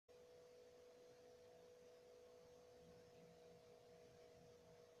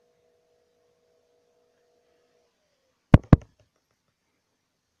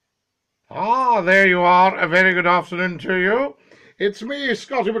There you are. A very good afternoon to you. It's me,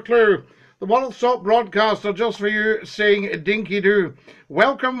 Scottie McClue, the world's top broadcaster, just for you, saying Dinky-Doo.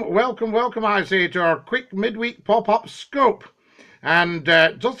 Welcome, welcome, welcome, I say, to our quick midweek pop-up scope. And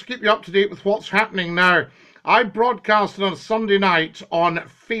just to keep you up to date with what's happening now, I broadcasted on Sunday night on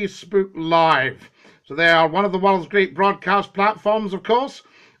Facebook Live. So they are one of the world's great broadcast platforms, of course.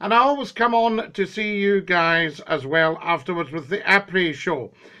 And I always come on to see you guys as well afterwards with the après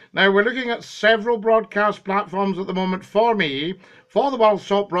show. Now, we're looking at several broadcast platforms at the moment for me, for the world's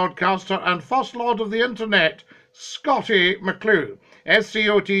top broadcaster and first lord of the internet, Scottie McClue.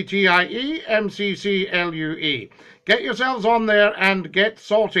 SCOTTIE MCCLUE. Get yourselves on there and get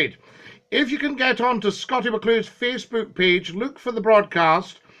sorted. If you can get on to Scottie McClue's Facebook page, look for the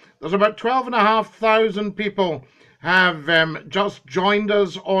broadcast. There's about 12,500 people have just joined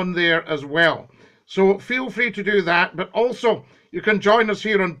us on there as well. So feel free to do that, but also you can join us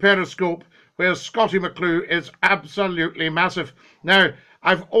here on Periscope, where Scottie McClue is absolutely massive. Now,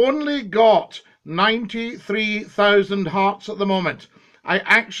 I've only got 93,000 hearts at the moment. I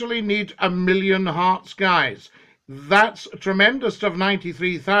actually need 1 million hearts, guys. That's tremendous to have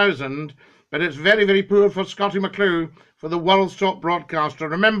 93,000, but it's very, very poor for Scottie McClue, for the world's top broadcaster.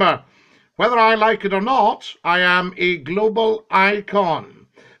 Remember, whether I like it or not, I am a global icon.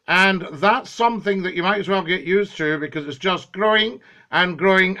 And that's something that you might as well get used to, because it's just growing and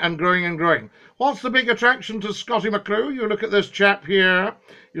growing and growing and growing. What's the big attraction to Scottie McClue? You look at this chap here.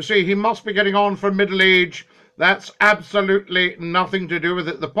 You see, he must be getting on for middle age. That's absolutely nothing to do with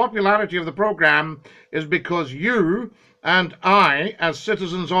it. The popularity of the program is because you and I, as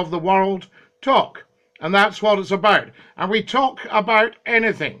citizens of the world, talk. And that's what it's about. And we talk about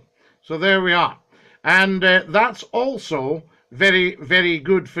anything. So there we are. And that's also very, very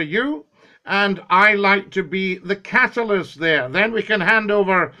good for you. And I like to be the catalyst there. Then we can hand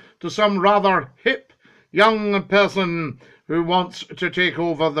over to some rather hip young person who wants to take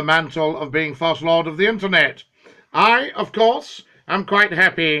over the mantle of being First Lord of the Internet. I, of course, am quite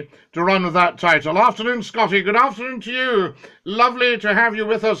happy to run with that title. Afternoon, Scottie. Good afternoon to you. Lovely to have you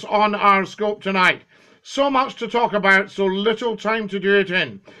with us on our scope tonight. So much to talk about, so little time to do it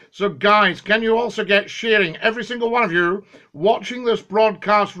in. So, guys, can you also get sharing? Every single one of you watching this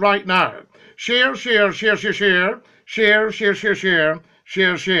broadcast right now. Share, share, share, share, share. Share, share, share, share.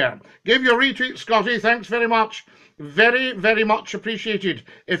 Share, share. Give your retweet, Scottie. Thanks very much. Very, very much appreciated.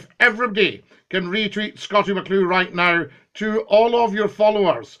 If everybody can retweet Scottie McClue right now to all of your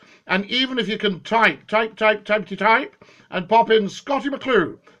followers. And even if you can type, and pop in Scottie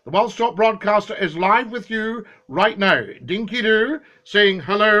McClue. The world's top broadcaster is live with you right now. Dinky-Doo saying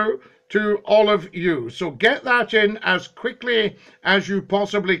hello to all of you. So get that in as quickly as you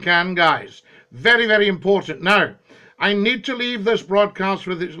possibly can, guys. Very, very important. Now, I need to leave this broadcast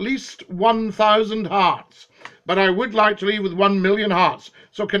with at least 1,000 hearts. But I would like to leave with 1 million hearts.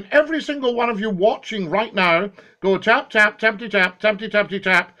 So can every single one of you watching right now go tap, tap, tappity, tap, tappity, tappity,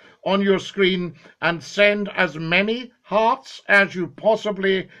 tap on your screen and send as many hearts as you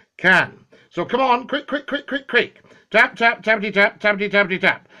possibly can. So come on, quick, quick, quick, quick, quick. Tap, tap, tappity, tap, tappity, tappity,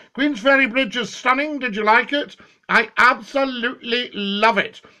 tap. Queensferry Bridge is stunning. Did you like it? I absolutely love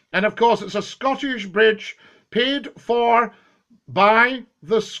it. And of course, it's a Scottish bridge paid for by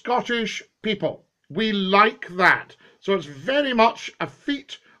the Scottish people. We like that. So it's very much a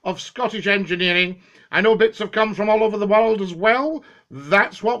feat of Scottish engineering. I know bits have come from all over the world as well.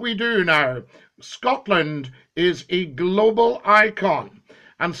 That's what we do now. Scotland is a global icon.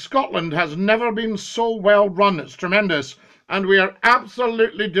 And Scotland has never been so well run. It's tremendous. And we are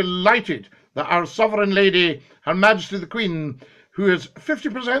absolutely delighted that our sovereign lady, Her Majesty the Queen, who is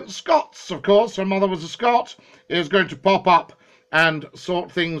 50% Scots, of course, her mother was a Scot, is going to pop up and sort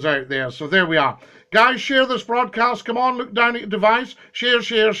things out there. So there we are. Guys, share this broadcast. Come on, look down at your device. Share,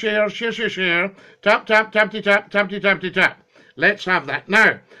 share, share, share, share, share. Tap, tap, tappity, tap, tappity, tappity, tap. Let's have that.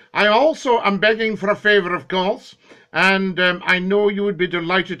 Now, I also am begging for a favour, of course, and I know you would be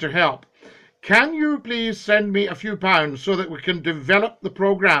delighted to help. Can you please send me a few pounds so that we can develop the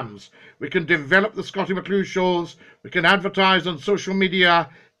programmes? We can develop the Scottie McClue shows. We can advertise on social media,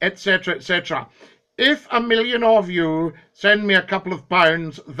 etc., etc. If 1 million of you send me a couple of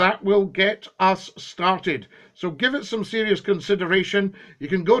pounds, that will get us started. So give it some serious consideration. You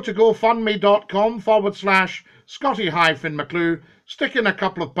can go to gofundme.com/Scottie-McClue, stick in a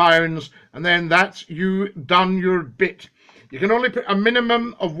couple of pounds, and then that's you done your bit. You can only put a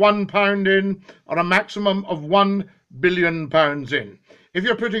minimum of £1 in or a maximum of £1 billion in. If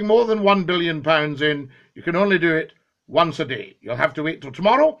you're putting more than £1 billion in, you can only do it once a day. You'll have to wait till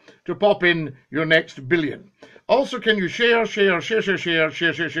tomorrow to pop in your next billion. Also, can you share,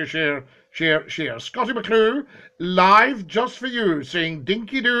 share, share. Scottie McClue, live just for you, saying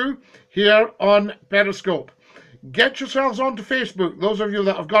Dinky-Doo here on Periscope. Get yourselves onto Facebook. Those of you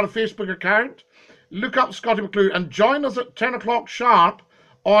that have got a Facebook account, look up Scottie McClue and join us at 10 o'clock sharp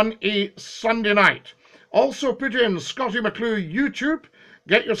on a Sunday night. Also put in Scottie McClue YouTube.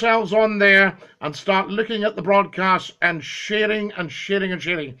 Get yourselves on there and start looking at the broadcast and sharing and sharing and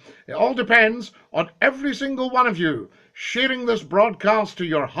sharing. It all depends on every single one of you sharing this broadcast to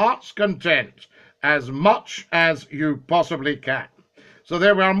your heart's content as much as you possibly can. So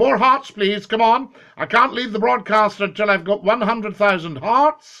there we are. More hearts, please. Come on. I can't leave the broadcast until I've got 100,000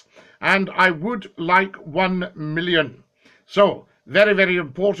 hearts, and I would like 1 million. So very, very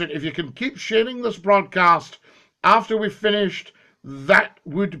important. If you can keep sharing this broadcast after we've finished, that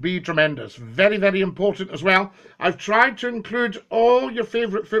would be tremendous. Very, very important as well. I've tried to include all your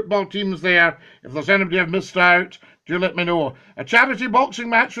favourite football teams there. If there's anybody I've missed out, do let me know. A charity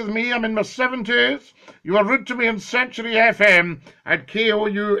boxing match with me. I'm in my 70s. You are rude to me in Century FM. I'd KO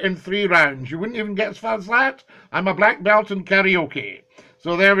you in 3 rounds. You wouldn't even get as far as that. I'm a black belt in karaoke.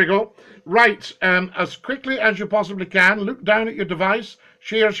 So there we go. Right, as quickly as you possibly can, look down at your device.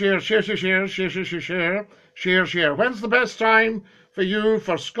 Share, share, share, share, share, share, share, share, share. Share, share. When's the best time for you,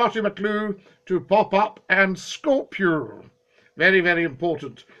 for Scottie McClue, to pop up and scope you? Very, very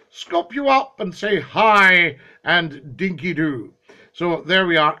important. Scope you up and say hi and Dinky-Doo. So there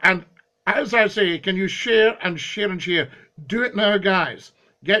we are. And as I say, can you share and share and share? Do it now, guys.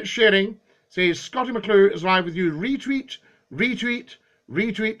 Get sharing. Say Scottie McClue is live with you. Retweet, retweet,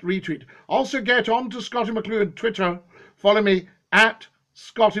 retweet, retweet. Also get on to Scottie McClue on Twitter. Follow me at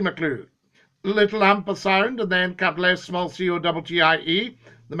Scottie McClue. Little ampersand and then capital S small c o double t i e,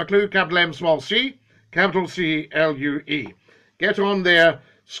 the McClue capital M small c capital C L U E. Get on there,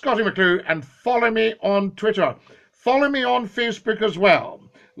 Scottie McClue, and follow me on Twitter. Follow me on Facebook as well.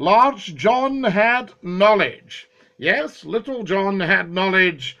 Large John had knowledge. Yes, Little John had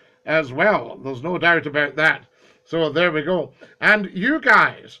knowledge as well. There's no doubt about that. So there we go. And you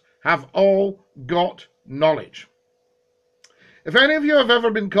guys have all got knowledge. If any of you have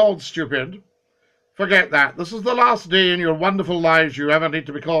ever been called stupid, forget that. This is the last day in your wonderful lives you ever need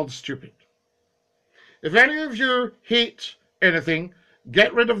to be called stupid. If any of you hate anything,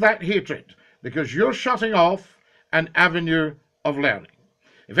 get rid of that hatred, because you're shutting off an avenue of learning.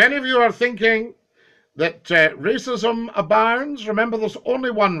 If any of you are thinking that racism abounds, remember there's only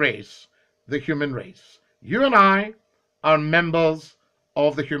one race, the human race. You and I are members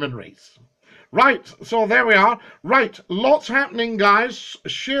of the human race. Right, so there we are. Right, lots happening, guys.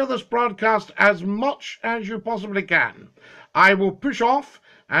 Share this broadcast as much as you possibly can. I will push off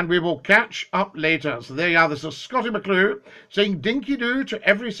and we will catch up later. So there you are. This is Scottie McClue saying Dinky-Doo to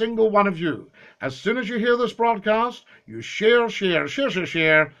every single one of you. As soon as you hear this broadcast, you share, share, share, share,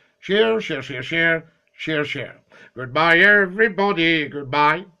 share, share, share, share, share, share, share. Goodbye, everybody.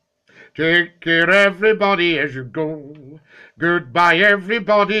 Goodbye. Take care, everybody, as you go. Goodbye,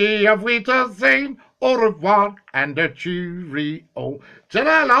 everybody. Auf Wiedersehen, au revoir, and a cheerio.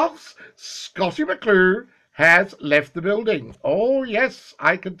 Ta-da, loves. Scottie McClue has left the building. Oh, yes,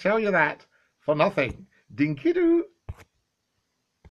 I can tell you that for nothing. Dinky-Doo.